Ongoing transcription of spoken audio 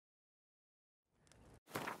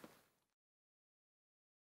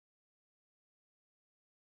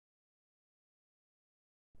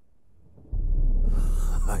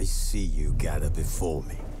I see you gather before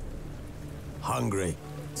me. Hungry,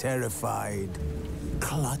 terrified,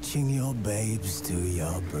 clutching your babes to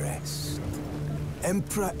your breast.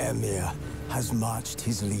 Emperor Emhyr has marched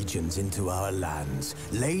his legions into our lands,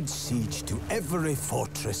 laid siege to every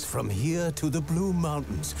fortress from here to the Blue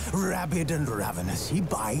Mountains. Rabid and ravenous, he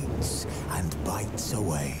bites and bites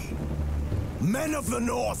away. Men of the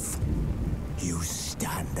North, you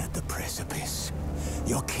stand at the precipice.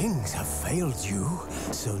 Your kings have failed you,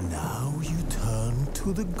 so now you turn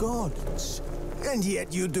to the gods. And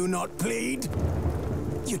yet you do not plead.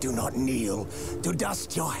 You do not kneel to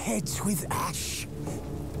dust your heads with ash.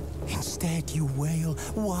 Instead you wail,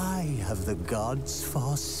 why have the gods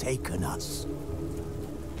forsaken us?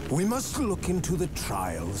 We must look into the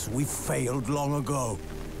trials we failed long ago.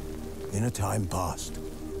 In a time past,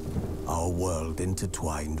 our world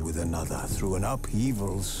intertwined with another through an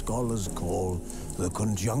upheaval scholars call the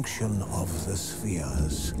conjunction of the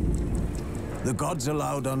spheres. The gods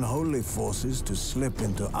allowed unholy forces to slip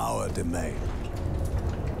into our domain.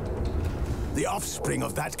 The offspring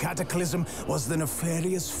of that cataclysm was the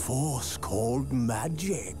nefarious force called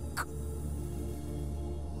magic.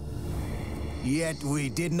 Yet we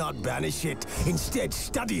did not banish it, instead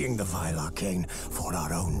studying the vile arcane for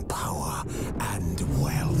our own power and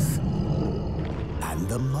wealth. And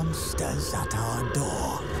the monsters at our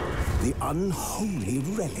door, the unholy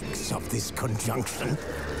relics of this conjunction.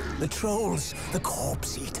 The trolls, the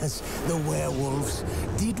corpse eaters, the werewolves.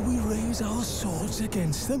 Did we raise our swords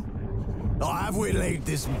against them? Or have we laid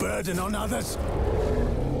this burden on others?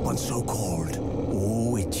 On so-called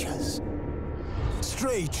witches.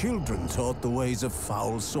 Stray children taught the ways of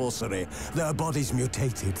foul sorcery, their bodies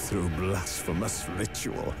mutated through blasphemous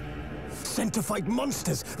ritual. Sent to fight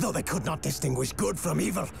monsters, though they could not distinguish good from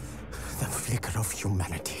evil. The flicker of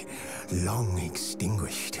humanity, long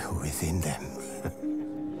extinguished within them.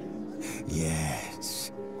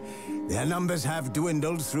 Yes, their numbers have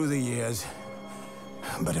dwindled through the years.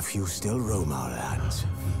 But a few still roam our lands,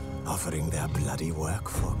 offering their bloody work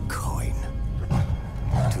for coin.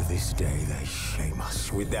 To this day, they shame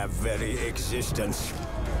us with their very existence.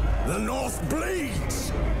 The North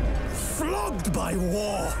bleeds, flogged by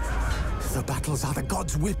war. The battles are the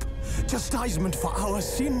gods' whip, chastisement for our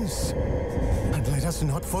sins. And let us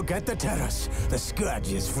not forget the terrors, the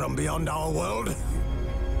scourges from beyond our world.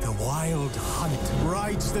 The wild hunt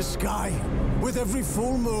rides the sky with every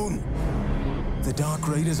full moon. The Dark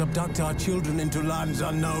Raiders abduct our children into lands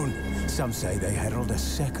unknown. Some say they herald a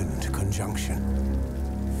second conjunction.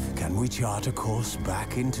 Can we chart a course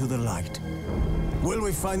back into the light? Will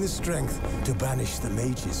we find the strength to banish the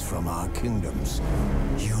mages from our kingdoms?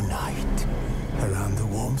 Unite around the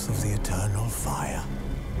warmth of the eternal fire.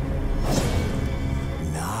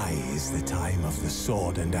 Nigh is the time of the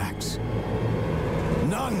sword and axe.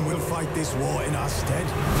 None will fight this war in our stead.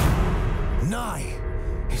 Nigh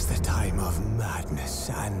is the time of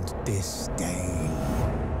madness and disdain.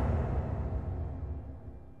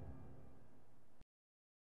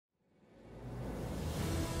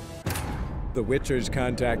 The Witcher's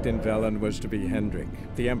contact in Velen was to be Hendrik,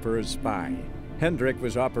 the Emperor's spy. Hendrik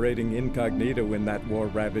was operating incognito in that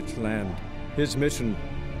war-ravaged land. His mission,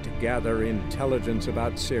 to gather intelligence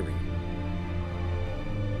about Ciri.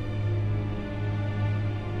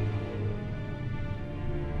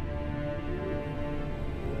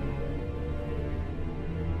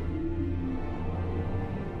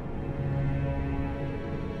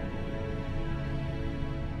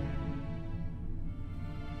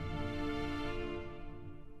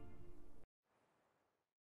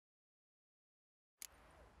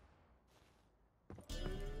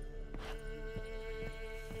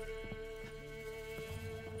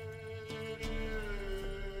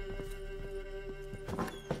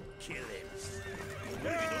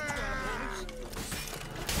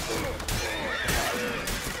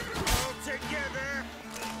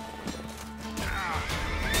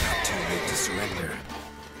 Surrender.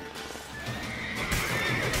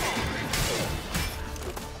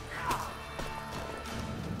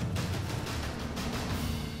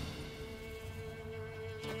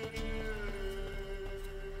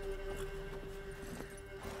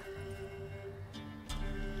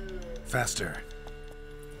 Faster.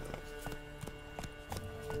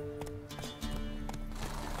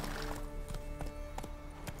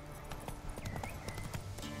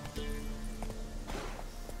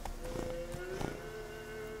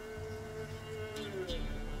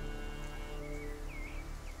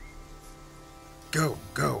 Go,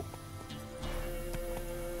 go.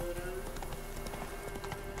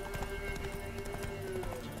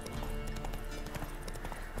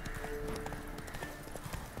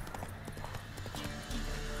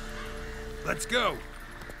 Let's go!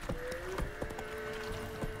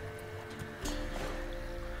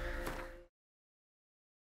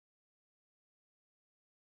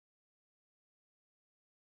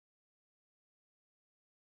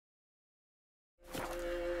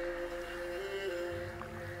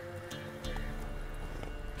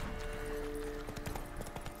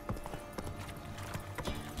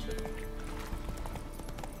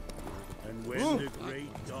 And when the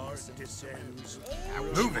great dark descends,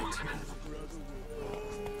 Move it!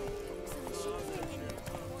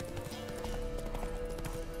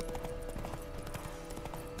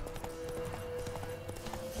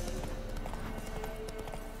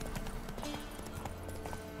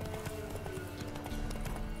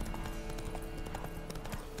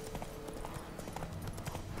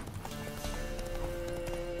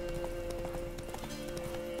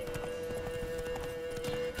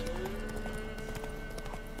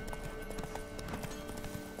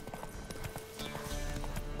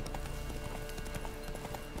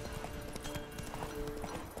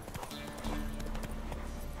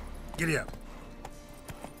 Giddy up.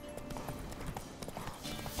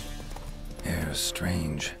 Air's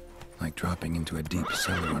strange, like dropping into a deep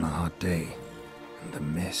cellar on a hot day. And the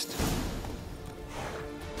mist.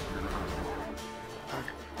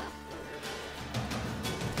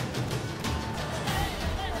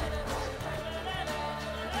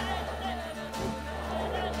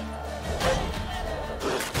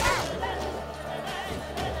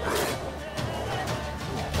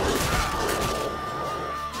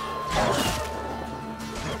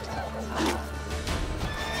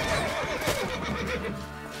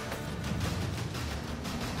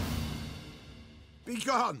 Be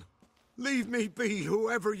gone! Leave me be,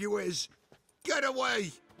 whoever you is! Get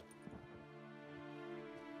away!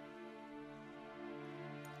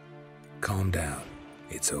 Calm down.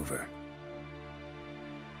 It's over.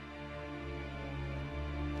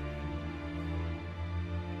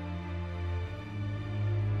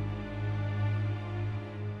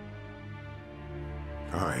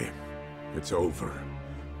 Aye, it's over.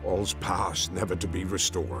 All's past, never to be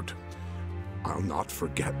restored. I'll not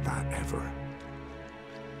forget that ever.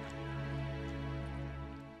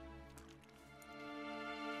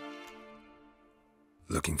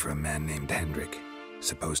 Looking for a man named Hendrik,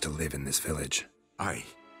 supposed to live in this village. Aye,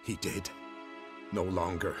 he did. No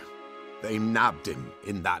longer. They nabbed him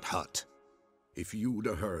in that hut. If you'd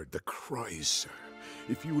have heard the cries, sir,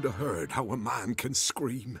 if you'd have heard how a man can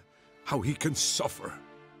scream, how he can suffer.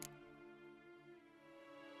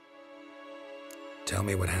 Tell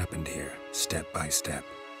me what happened here, step by step.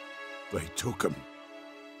 They took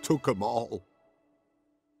him all.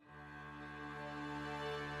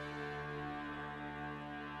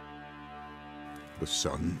 The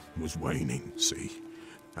sun was waning, see,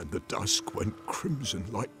 and the dusk went crimson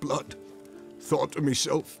like blood. Thought to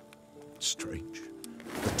myself, strange,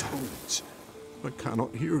 the toads, I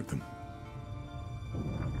cannot hear them.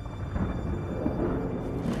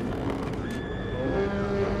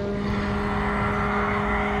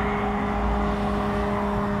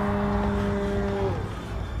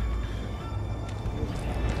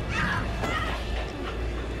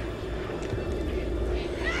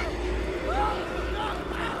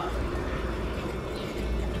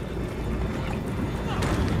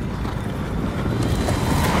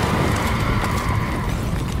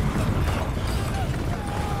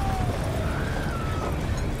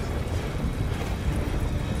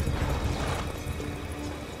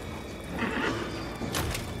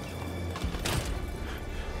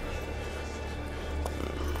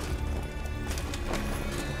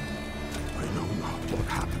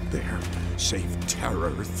 Save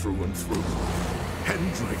terror through and through.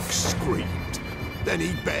 Hendrik screamed. Then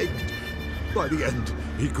he begged. By the end,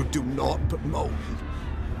 he could do naught but moan.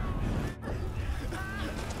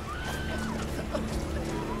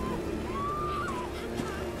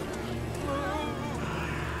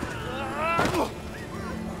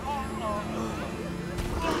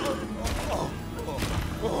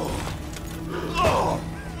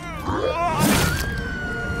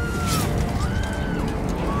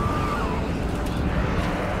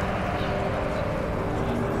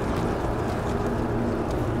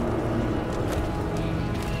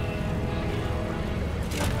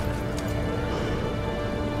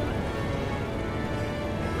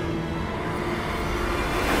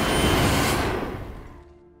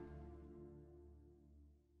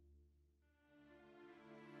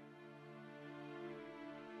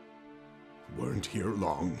 Weren't here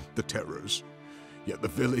long, the terrors. Yet the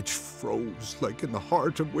village froze like in the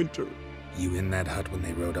heart of winter. You in that hut when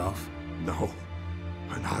they rode off? No,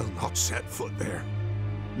 and I'll not set foot there.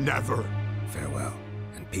 Never. Farewell.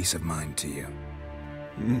 and peace of mind to you.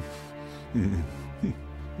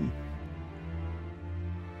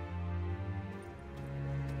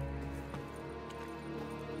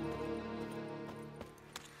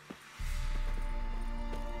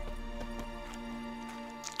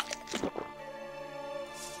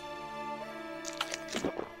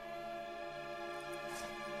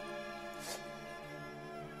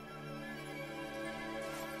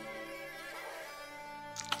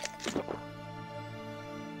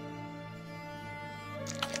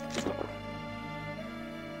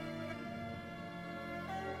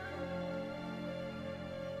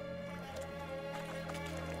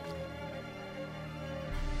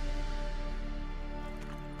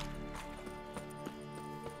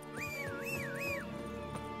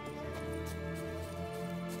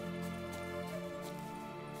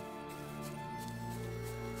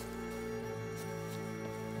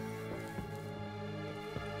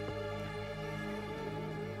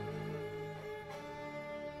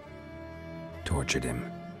 Tortured him.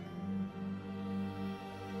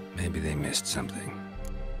 Maybe they missed something.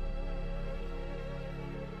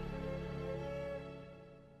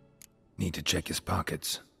 Need to check his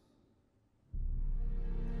pockets.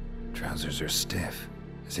 Trousers are stiff,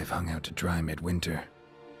 as if hung out to dry midwinter.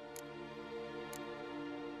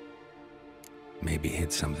 Maybe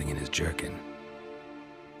hid something in his jerkin.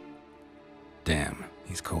 Damn,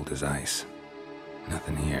 he's cold as ice.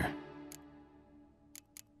 Nothing here.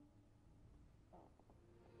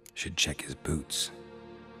 Should check his boots.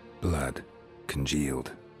 Blood,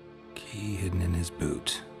 congealed. Key hidden in his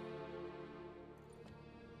boot.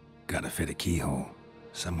 Gotta fit a keyhole.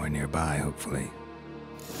 Somewhere nearby, hopefully.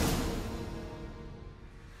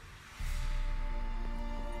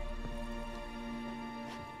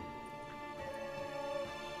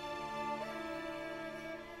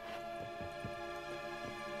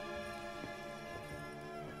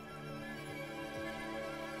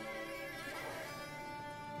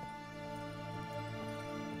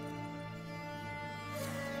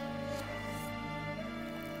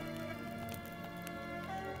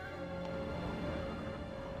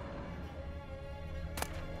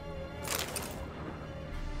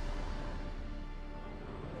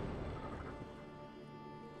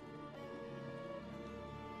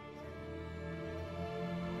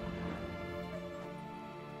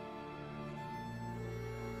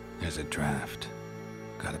 There's a draft.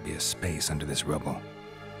 Gotta be a space under this rubble.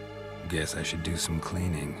 Guess I should do some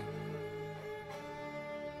cleaning.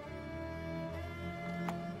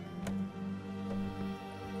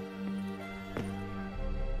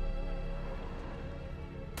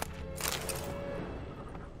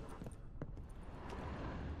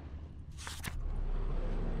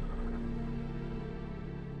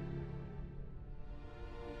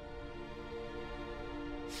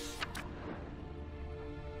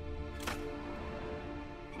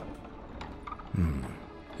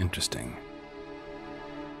 Interesting.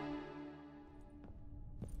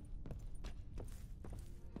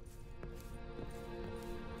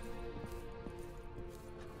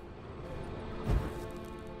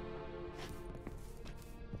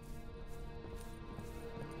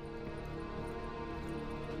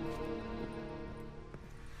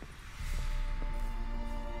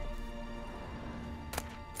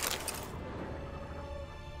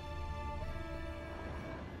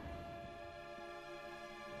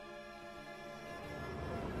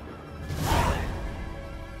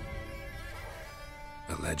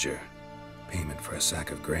 Ledger. Payment for a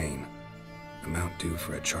sack of grain. Amount due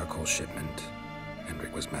for a charcoal shipment.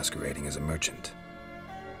 Hendrik was masquerading as a merchant.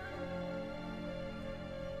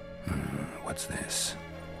 What's this?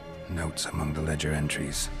 Notes among the ledger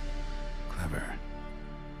entries. Clever.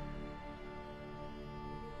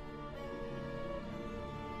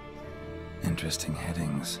 Interesting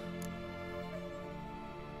headings.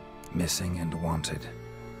 Missing and wanted.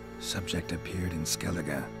 Subject appeared in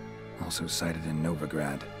Skellige. Also sighted in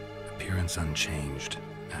Novigrad. Appearance unchanged.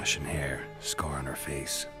 Ashen hair, scar on her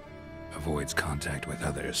face. Avoids contact with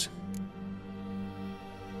others.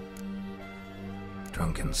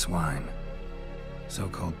 Drunken swine.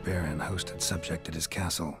 So-called baron hosted subject at his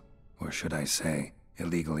castle. Or should I say,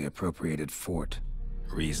 illegally appropriated fort.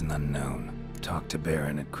 Reason unknown. Talked to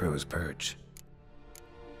baron at Crow's Perch.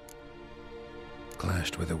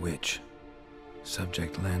 Clashed with a witch.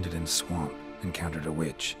 Subject landed in swamp. Encountered a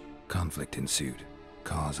witch. Conflict ensued.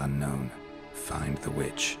 Cause unknown. Find the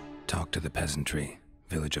witch. Talk to the peasantry.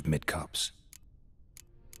 Village of Midcopse.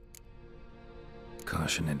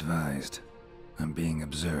 Caution advised. I'm being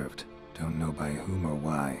observed. Don't know by whom or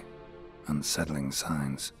why. Unsettling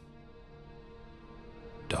signs.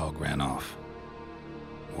 Dog ran off.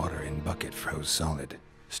 Water in bucket froze solid.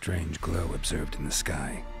 Strange glow observed in the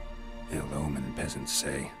sky. Ill omen, peasants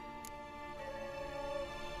say.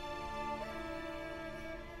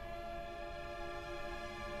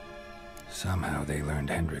 Somehow they learned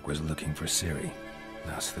Hendrik was looking for Ciri,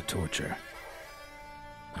 thus the torture.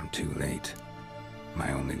 I'm too late.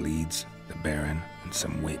 My only leads, the Baron and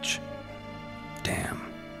some witch. Damn.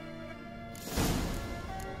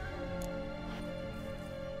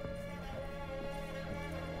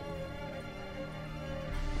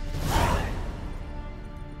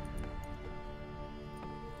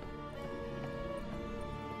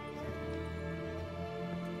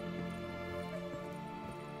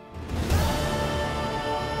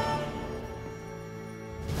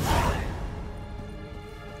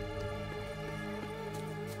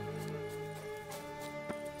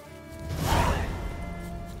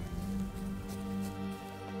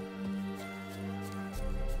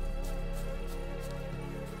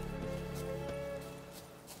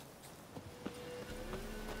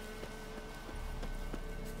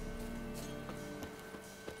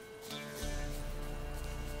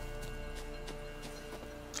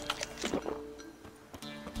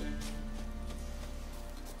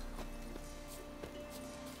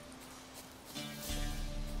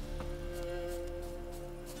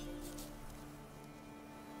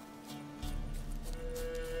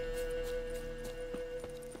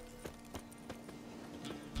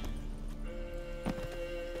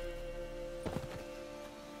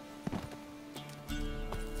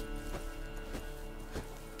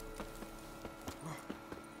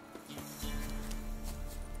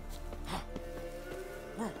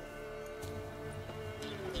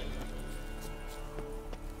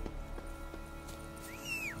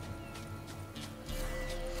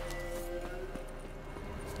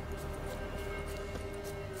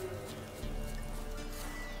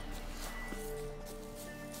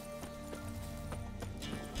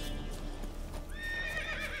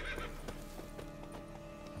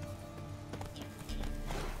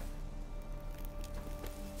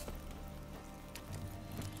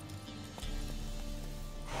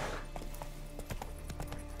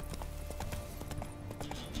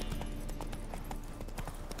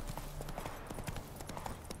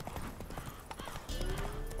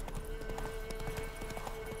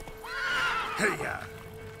 Hey-ya!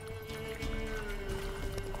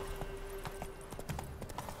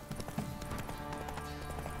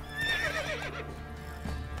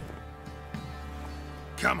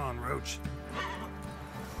 Come on, Roach.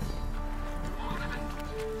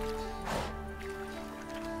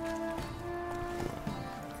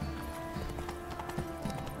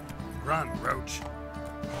 Run, Roach.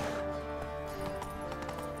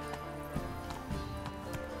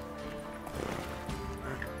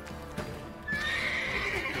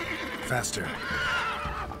 Faster.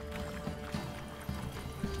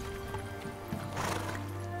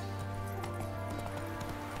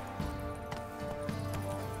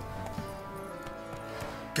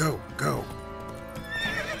 Go, go.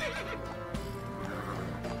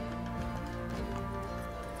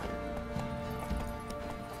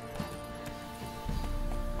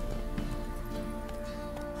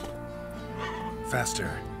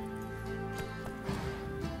 Faster.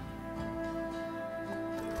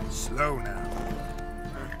 Slow now.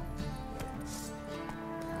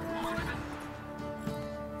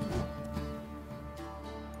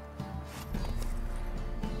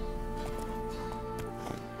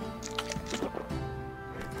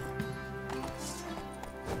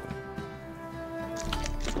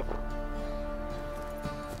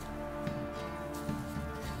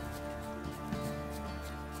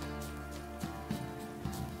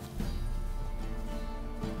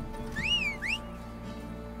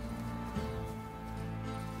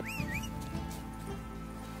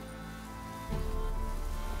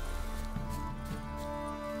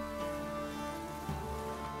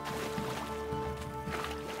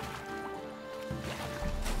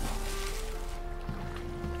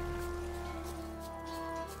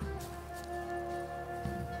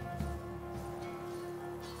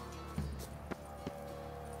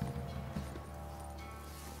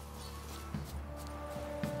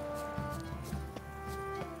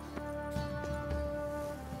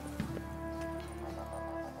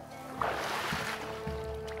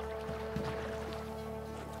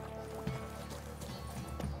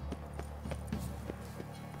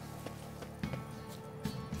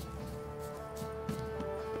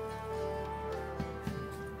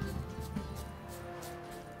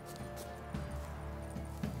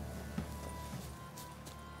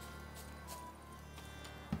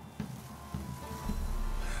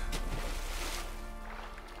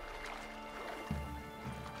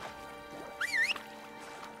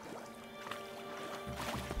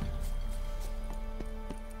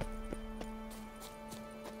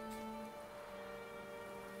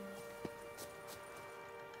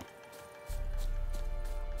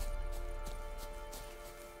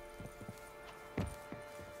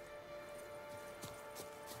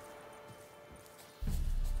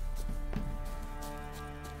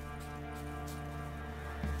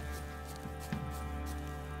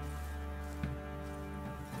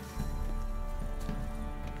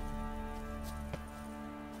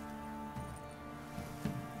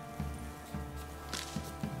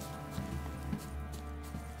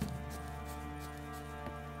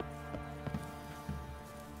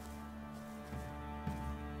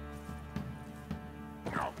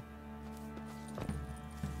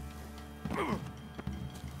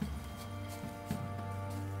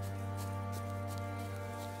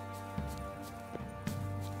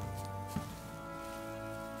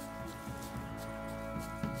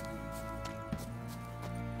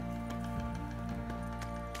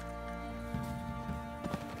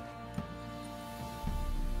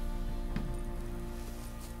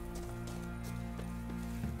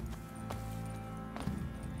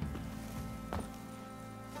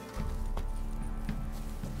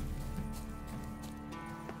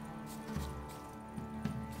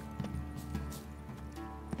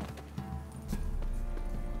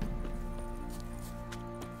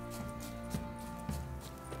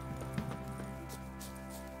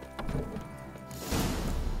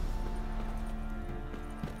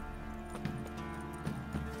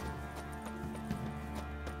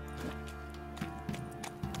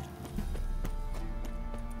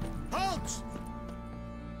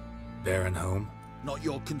 Baron home? Not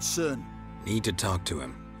your concern. Need to talk to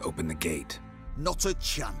him. Open the gate. Not a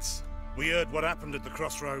chance. We heard what happened at the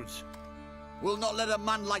crossroads. We'll not let a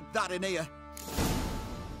man like that in here.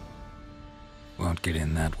 Won't get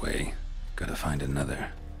in that way. Gotta find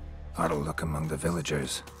another. Ought to look among the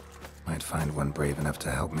villagers. Might find one brave enough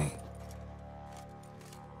to help me.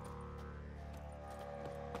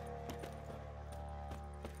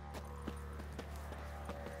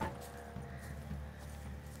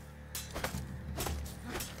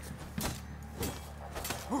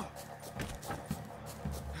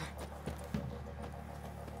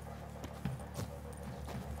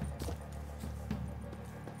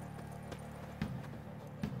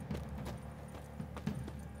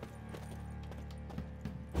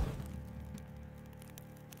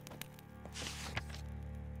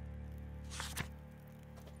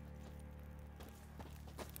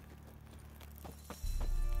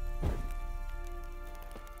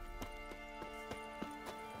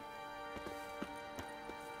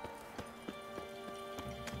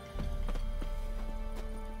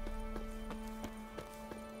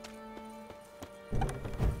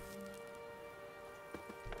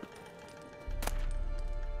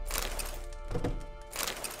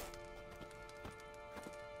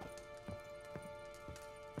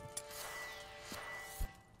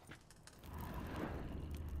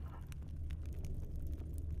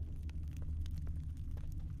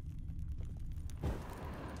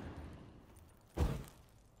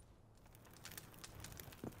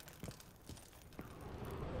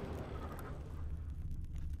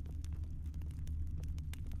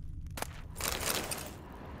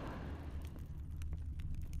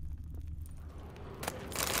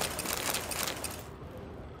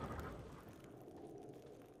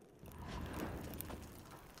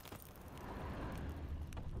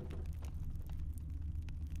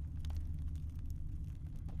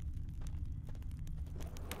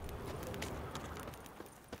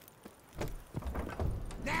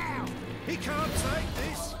 He can't take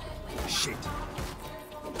this! Shit.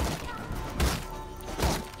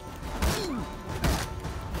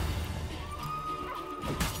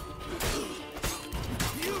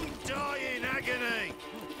 You die in agony!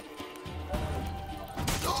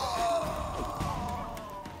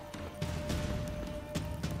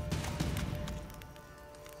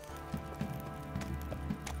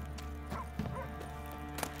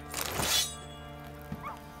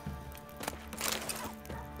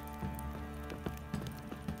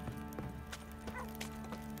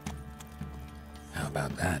 How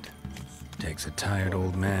about that? Takes a tired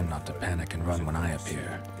old man not to panic and run when I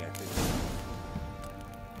appear.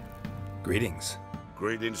 Greetings.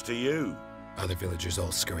 Greetings to you. Other villagers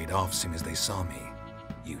all scurried off soon as they saw me.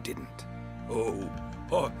 You didn't. Oh,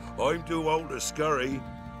 I'm too old to scurry.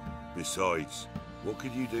 Besides, what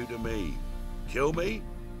could you do to me? Kill me?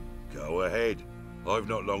 Go ahead. I've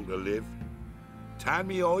not long to live. Tan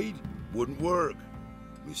me hide? Wouldn't work.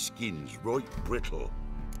 My skin's right brittle.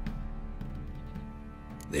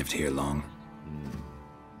 Lived here long?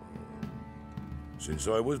 Since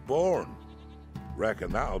I was born. Reckon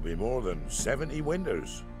that'll be more than 70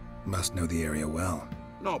 winters. Must know the area well.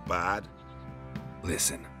 Not bad.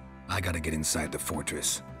 Listen, I gotta get inside the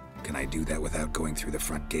fortress. Can I do that without going through the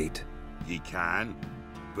front gate? Ye can,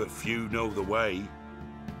 but few know the way.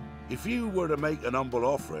 If you were to make an humble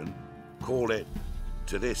offering, call it,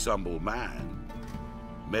 to this humble man,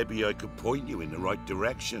 maybe I could point you in the right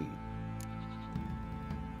direction.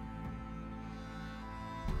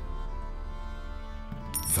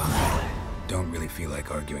 Fine. Don't really feel like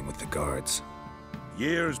arguing with the guards.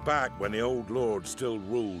 Years back, when the old lord still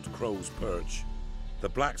ruled Crow's Perch, the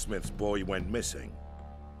blacksmith's boy went missing.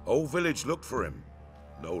 Whole village looked for him.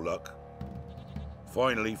 No luck.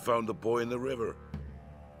 Finally found the boy in the river.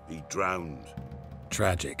 He drowned.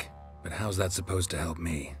 Tragic. But how's that supposed to help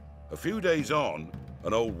me? A few days on,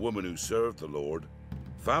 an old woman who served the lord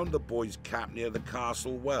found the boy's cap near the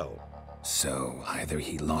castle well. So, either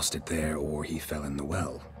he lost it there or he fell in the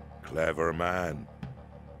well. Clever man.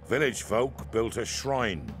 Village folk built a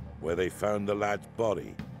shrine where they found the lad's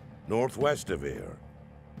body, northwest of here.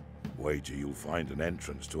 Wager you'll find an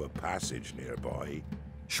entrance to a passage nearby.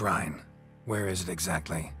 Shrine. Where is it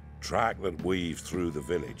exactly? Track that weaves through the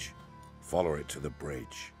village. Follow it to the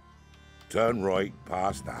bridge. Turn right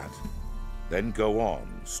past that. Then go on,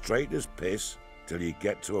 straight as piss, till you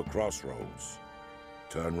get to a crossroads.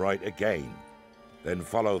 Turn right again. Then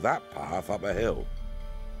follow that path up a hill.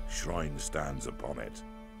 Shrine stands upon it.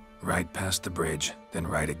 Right past the bridge, then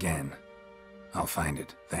right again. I'll find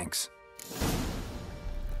it, thanks.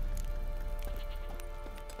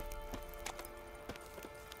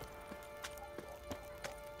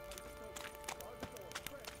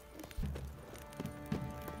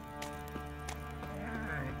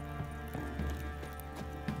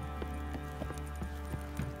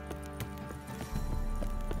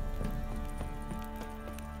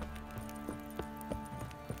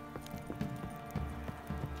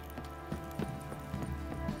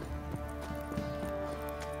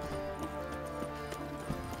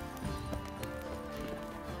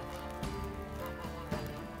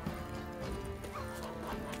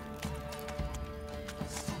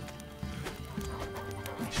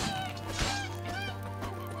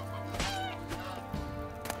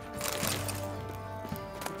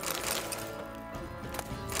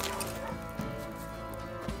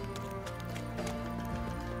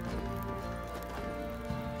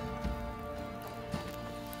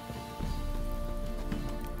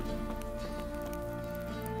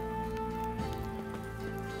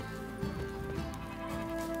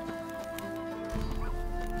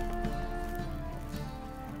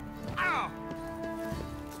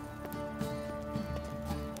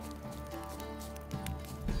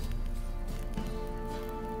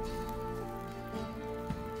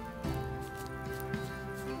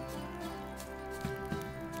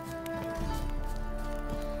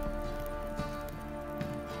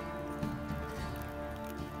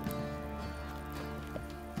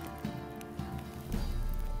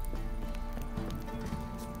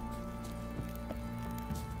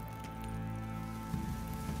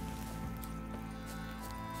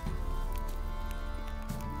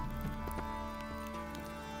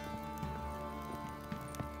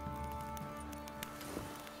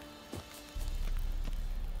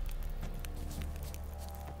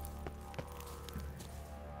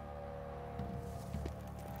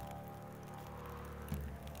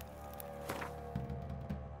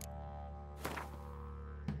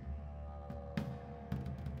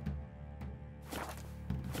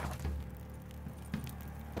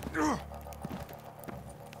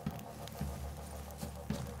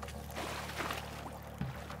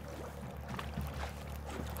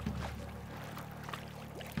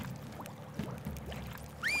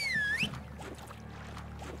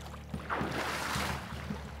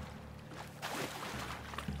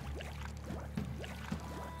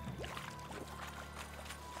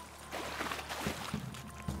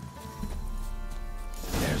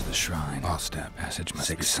 shrine. Falstaff passage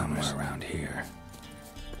must be somewhere around here.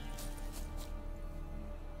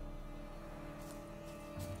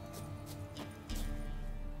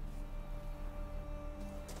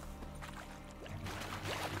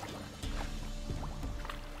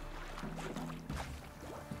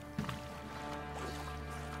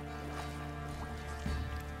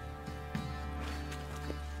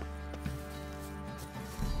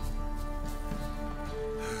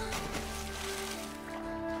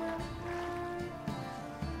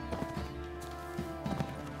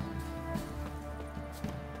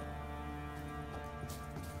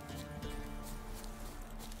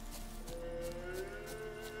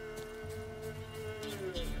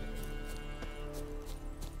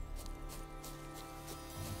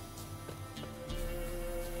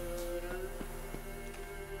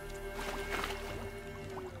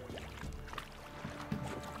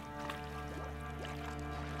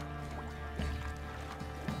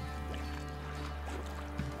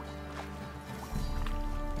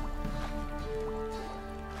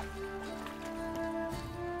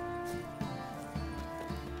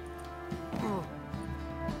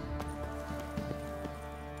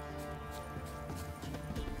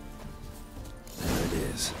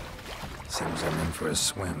 Seems I'm in for a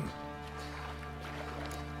swim.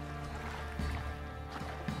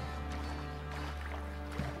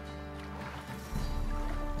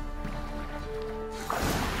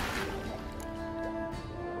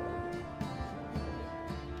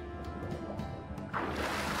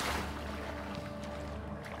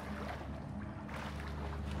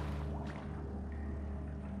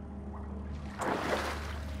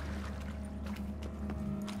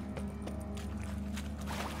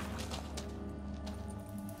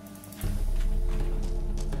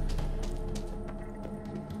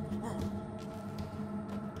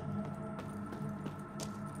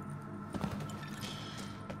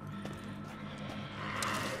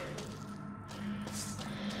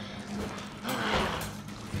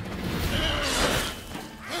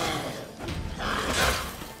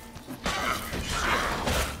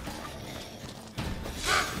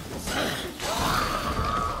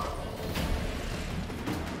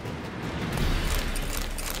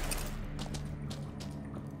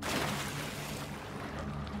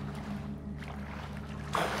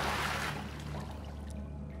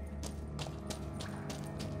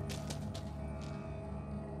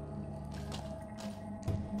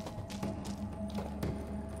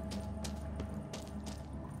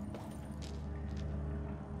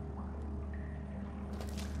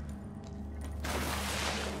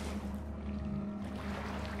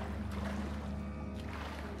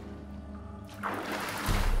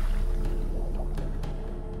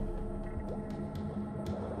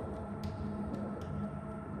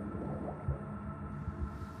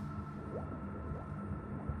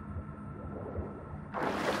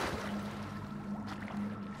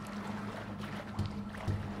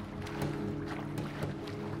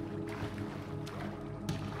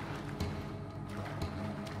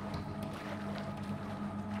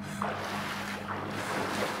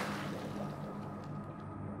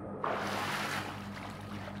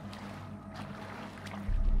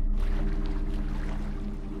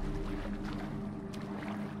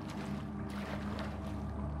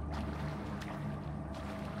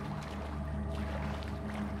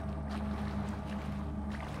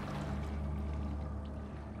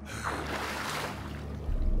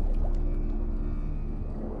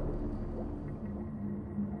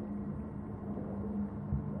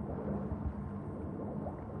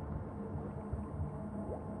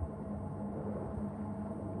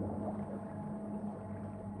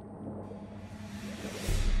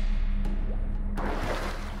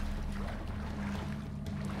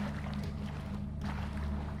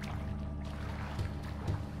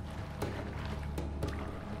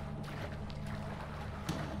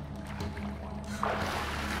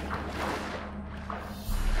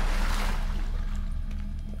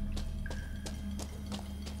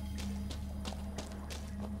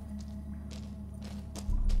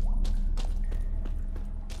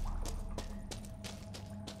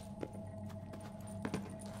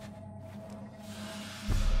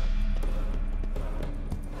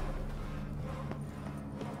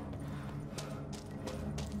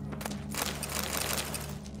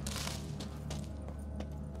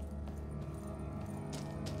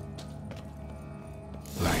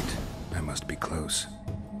 Must be close.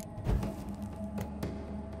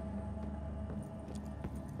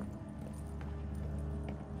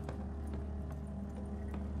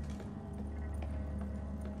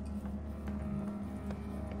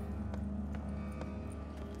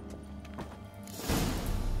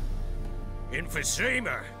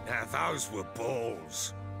 Emphysema. Now those were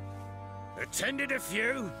balls. Attended a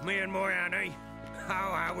few, me and my Annie.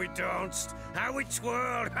 Oh, how we danced, how we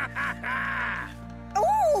twirled.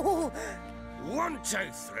 Ooh! 1, 2,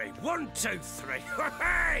 3. 1, 2, 3.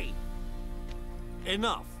 Hey!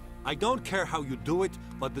 Enough. I don't care how you do it,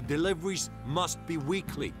 but the deliveries must be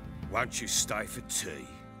weekly. Won't you stay for tea?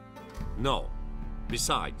 No.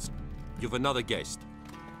 Besides, you've another guest.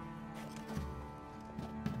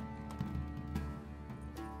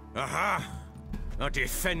 Aha! A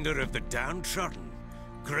defender of the downtrodden.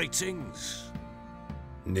 Greetings.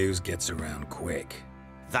 News gets around quick.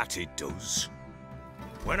 That it does.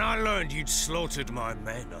 When I learned you'd slaughtered my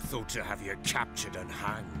men, I thought to have you captured and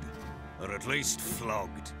hanged. Or at least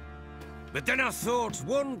flogged. But then I thought,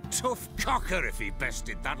 one tough cocker if he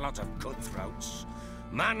bested that lot of cutthroats.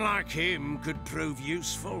 Man like him could prove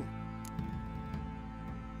useful.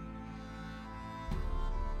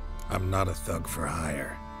 I'm not a thug for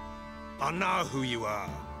hire. I know who you are.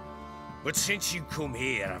 But since you come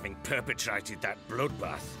here having perpetrated that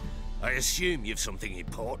bloodbath, I assume you've something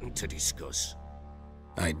important to discuss.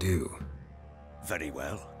 I do. Very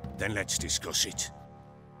well. Then let's discuss it.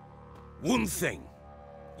 One thing.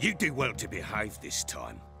 You do well to behave this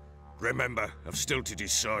time. Remember, I've still to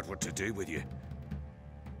decide what to do with you.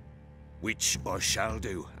 Which I shall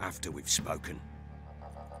do after we've spoken.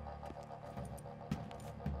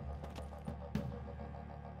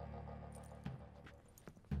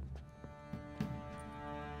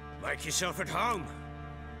 Make yourself at home.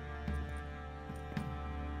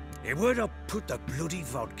 Hey, where'd I put the bloody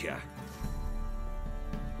vodka?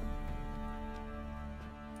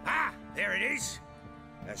 Ah, there it is.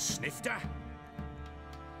 A snifter.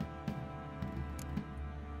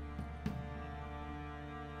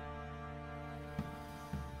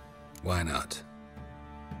 Why not?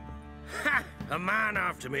 Ha! A man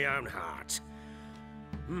after my own heart.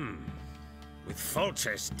 With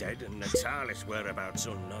Foltest dead and Natalis' whereabouts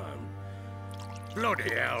unknown.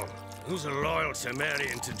 Bloody hell. Who's loyal to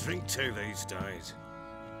Marion to drink to these days?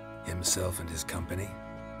 Himself and his company?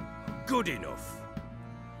 Good enough.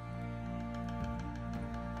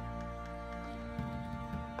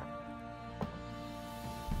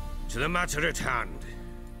 To the matter at hand.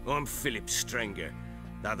 I'm Philip Strenger.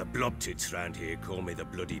 Now the Blobtits round here call me the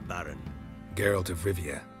Bloody Baron. Geralt of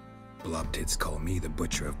Rivia. Blobtits call me the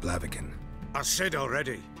Butcher of Blaviken. I said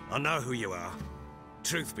already, I know who you are.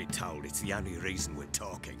 Truth be told, it's the only reason we're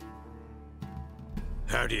talking.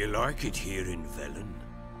 How do you like it here in Velen?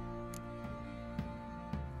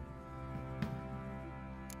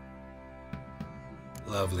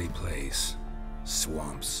 Lovely place.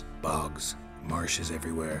 Swamps, bogs, marshes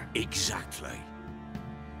everywhere. Exactly.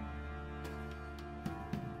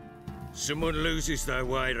 Someone loses their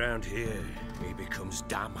way around here, he becomes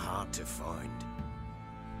damn hard to find.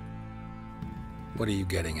 What are you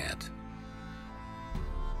getting at?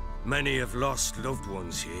 Many have lost loved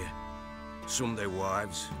ones here. Some their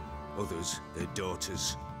wives, others their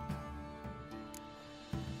daughters.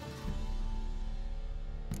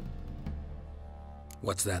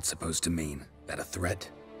 What's that supposed to mean? That a threat?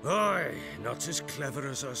 Aye, not as clever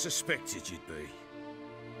as I suspected you'd be.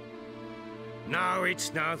 No,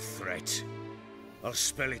 it's no threat. I'll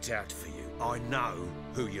spell it out for you. I know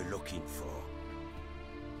who you're looking for.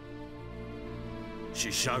 She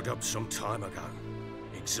showed up some time ago.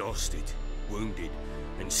 Exhausted, wounded,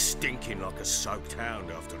 and stinking like a soaked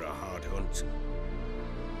hound after a hard hunt.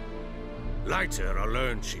 Later, I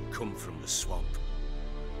learned she'd come from the swamp.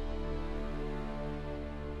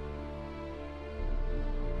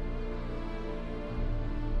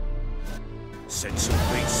 Said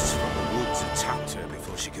some beasts from the woods attacked her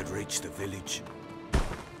before she could reach the village.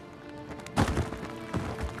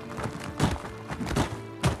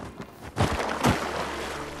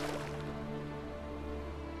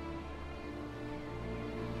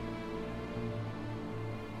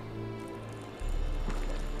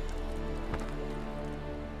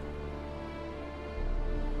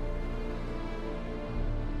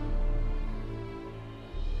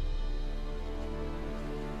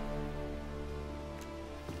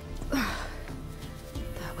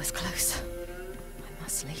 That was close. I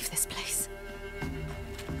must leave this place.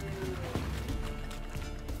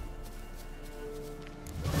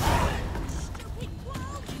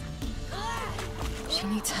 She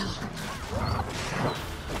needs help.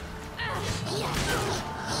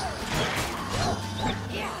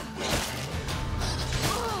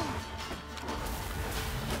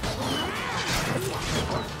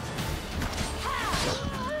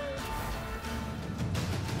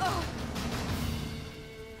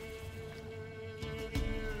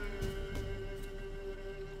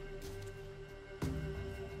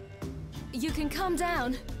 can calm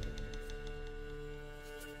down.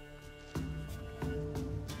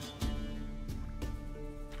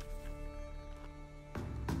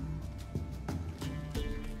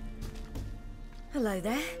 Hello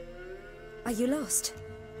there. Are you lost?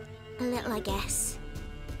 A little, I guess.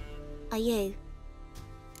 Are you?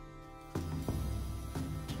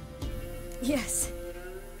 Yes.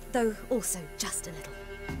 Though also just a little.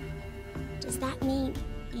 Does that mean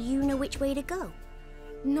you know which way to go?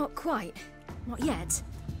 Not quite. Not yet.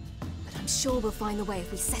 But I'm sure we'll find the way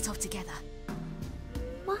if we set off together.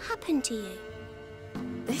 What happened to you?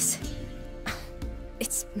 This?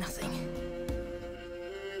 It's nothing.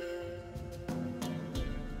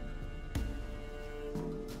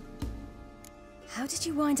 How did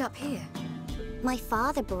you wind up here? My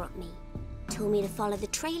father brought me. Told me to follow the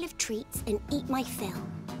trail of treats and eat my fill.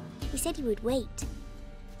 He said he would wait.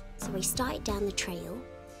 So I started down the trail,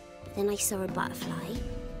 but then I saw a butterfly,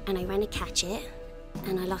 and I ran to catch it,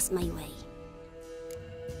 and I lost my way.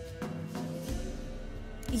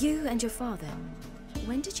 You and your father,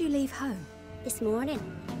 when did you leave home? This morning.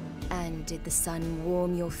 And did the sun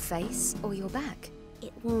warm your face or your back?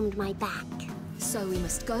 It warmed my back. So we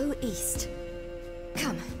must go east.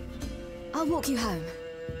 Come, I'll walk you home.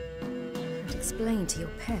 And explain to your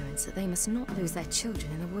parents that they must not lose their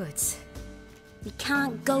children in the woods. We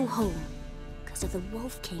can't go home because of the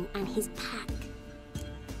Wolf King and his pack.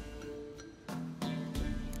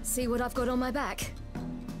 See what I've got on my back?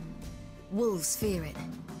 Wolves fear it.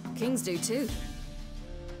 Kings do too.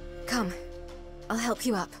 Come, I'll help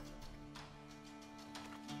you up.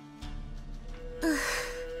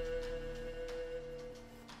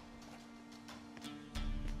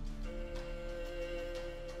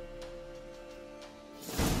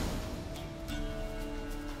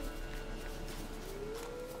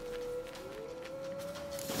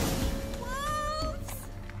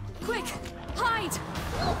 Quick, hide!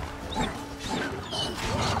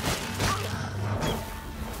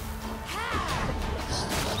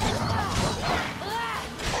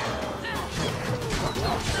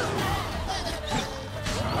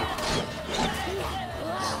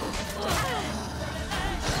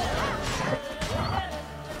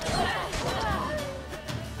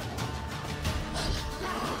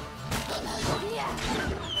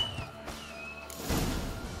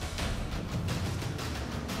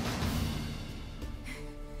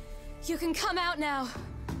 You can come out now.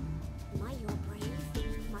 My, you're brave.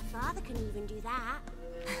 My father can even do that.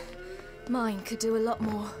 Mine could do a lot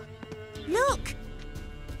more. Look!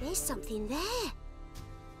 There's something there.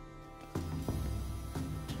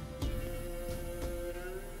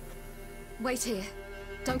 Wait here.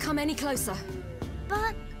 Don't come any closer.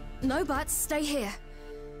 But... No buts. Stay here.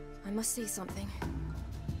 I must see something.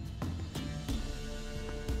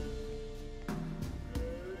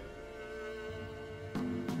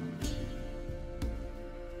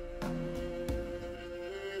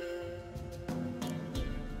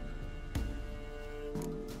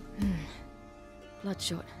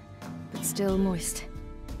 Bloodshot, but still moist.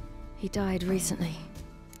 He died recently.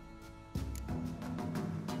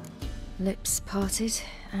 Lips parted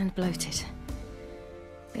and bloated.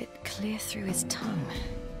 Bit clear through his tongue.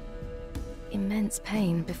 Immense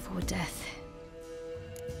pain before death.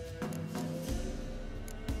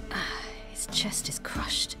 His chest is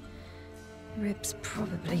crushed. Ribs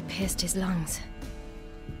probably pierced his lungs.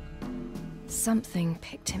 Something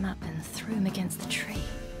picked him up and threw him against the tree.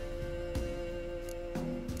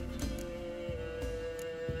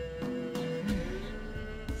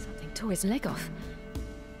 Tore his leg off.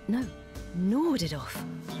 No, gnawed it off.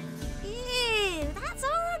 Ew, that's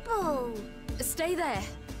horrible! Stay there,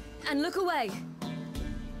 and look away.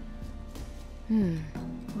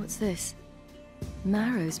 What's this?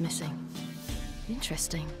 Marrow's missing.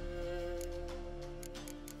 Interesting.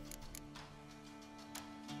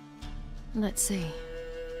 Let's see.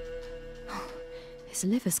 His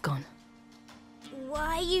liver's gone.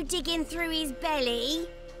 Why are you digging through his belly?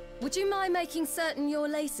 Would you mind making certain your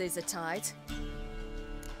laces are tied?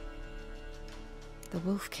 The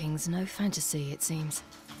Wolf King's no fantasy, it seems.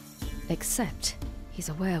 Except he's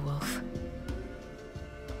a werewolf.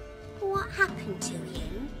 What happened to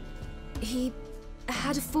him? He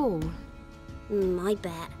had a fall. I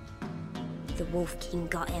bet. The Wolf King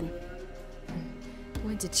got him.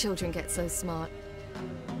 When did children get so smart?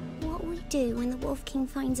 What will we do when the Wolf King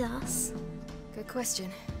finds us? Good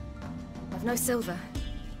question. I've no silver.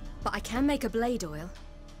 But I can make a blade oil.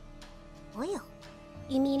 Oil?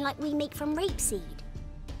 You mean like we make from rapeseed?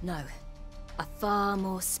 No. A far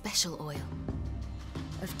more special oil.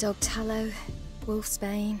 Of dog tallow,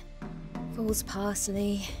 wolfsbane, fool's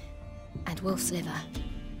parsley, and wolf's liver.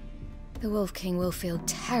 The Wolf King will feel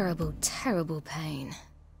terrible, terrible pain.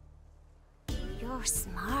 You're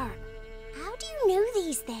smart. How do you know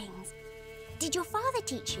these things? Did your father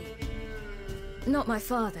teach you? Not my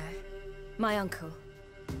father. My uncle.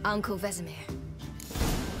 Uncle Vesemir.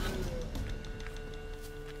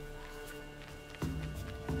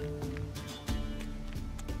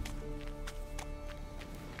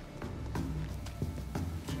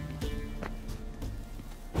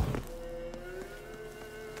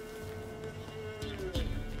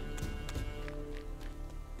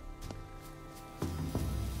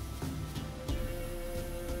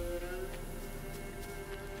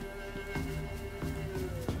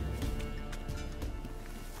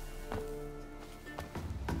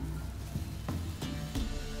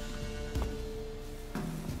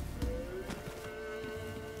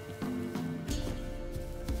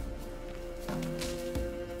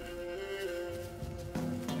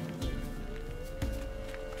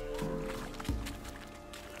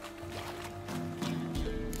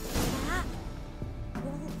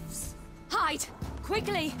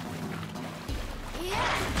 Quickly!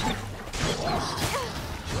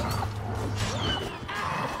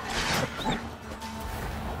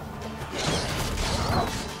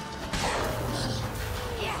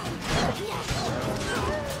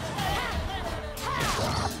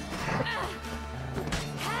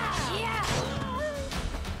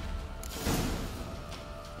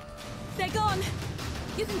 They're gone!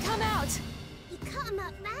 You can come out! You cut him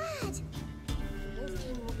up bad! The Wolf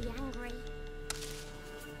King will be angry.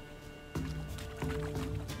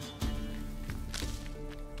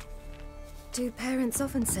 Do parents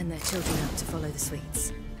often send their children out to follow the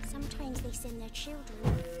sweets? Sometimes they send their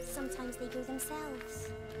children, sometimes they go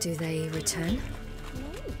themselves. Do they return? No,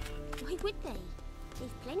 why would they?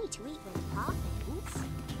 They've plenty to eat when the path ends.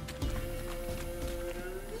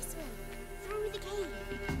 This way, through the cave.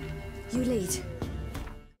 You lead.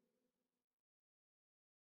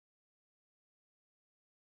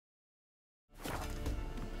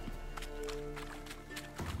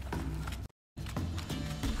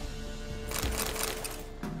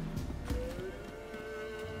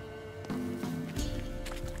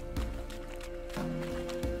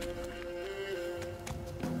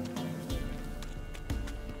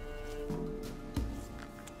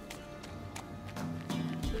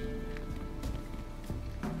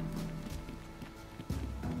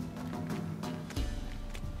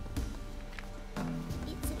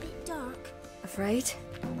 Afraid?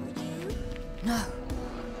 Are you? No.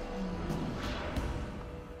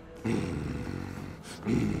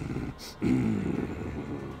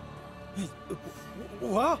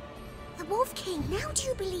 What? The Wolf King, now do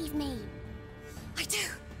you believe me? I do.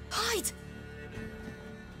 Hide!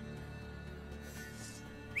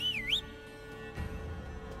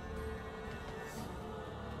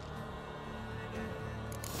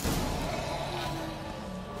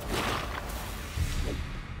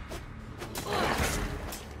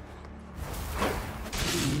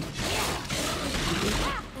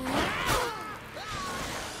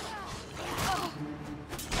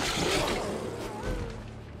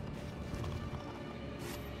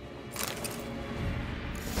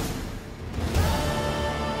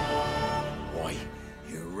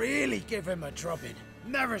 Give him a drubbing.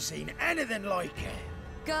 Never seen anything like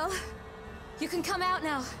it. Girl, you can come out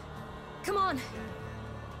now. Come on.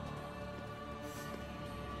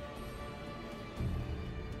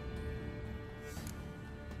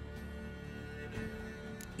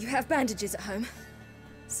 You have bandages at home?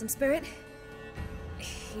 Some spirit?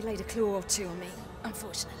 He laid a claw or two on me,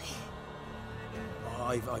 unfortunately.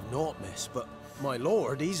 I've not, miss, but my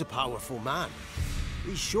lord, he's a powerful man.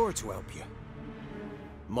 He's sure to help you.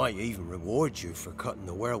 Might even reward you for cutting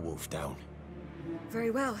the werewolf down.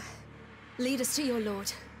 Very well. Lead us to your lord.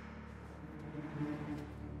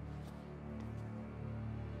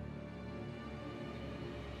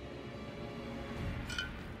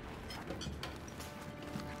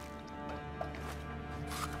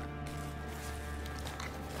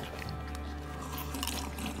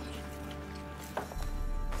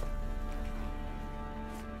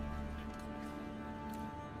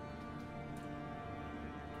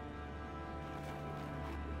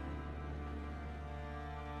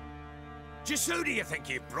 Just who do you think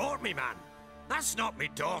you brought me, man? That's not me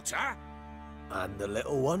daughter. And the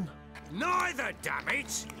little one? Neither, damn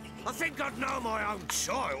it! I think I'd know my own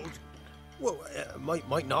child. Well, it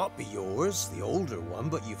might not be yours, the older one,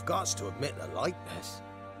 but you've got to admit the likeness.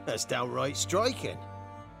 That's downright striking.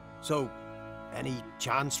 So, any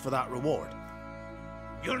chance for that reward?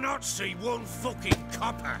 You'll not see one fucking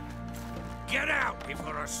copper. Get out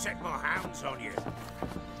before I set my hounds on you.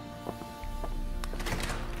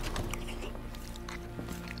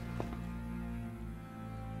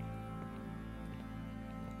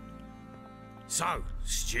 So,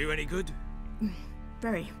 stew any good?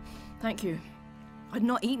 Very. Thank you. I'd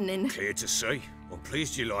not eaten in... Clear to see. I'm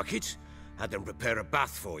pleased you like it. Had them prepare a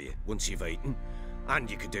bath for you once you've eaten, and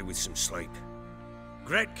you could do with some sleep.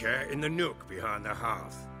 Gretka in the nook behind the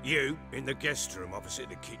hearth. You in the guest room opposite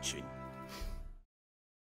the kitchen.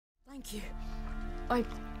 Thank you.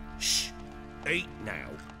 Shh. Eat now.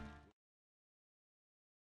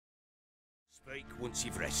 Speak once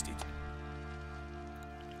you've rested.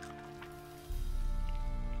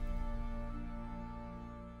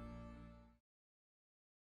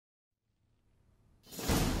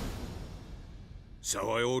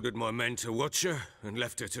 So I ordered my men to watch her and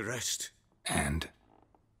left her to rest. And?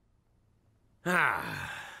 A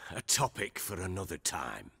topic for another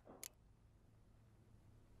time.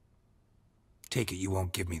 Take it you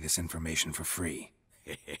won't give me this information for free.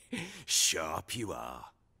 Sharp you are.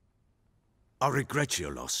 I regret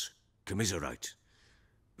your loss. Commiserate.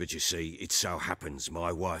 But you see, it so happens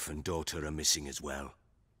my wife and daughter are missing as well.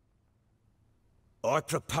 I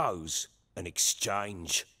propose an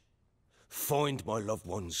exchange. Find my loved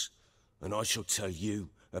ones, and I shall tell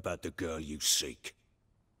you about the girl you seek.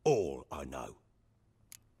 All I know.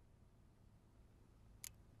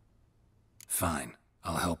 Fine.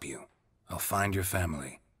 I'll help you. I'll find your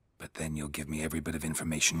family, but then you'll give me every bit of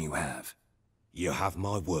information you have. You have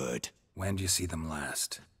my word. When do you see them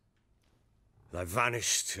last? They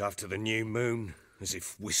vanished after the new moon, as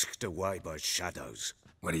if whisked away by shadows.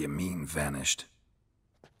 What do you mean, vanished?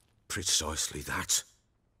 Precisely that.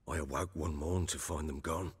 I awoke one morn to find them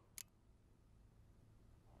gone.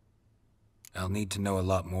 I'll need to know a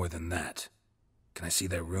lot more than that. Can I see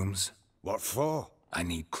their rooms? What for? I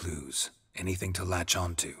need clues. Anything to latch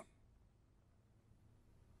onto.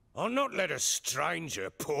 I'll not let a stranger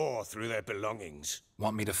pore through their belongings.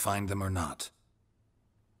 Want me to find them or not?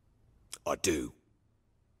 I do.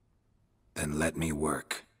 Then let me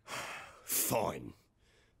work. Fine.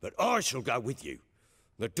 But I shall go with you.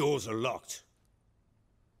 The doors are locked,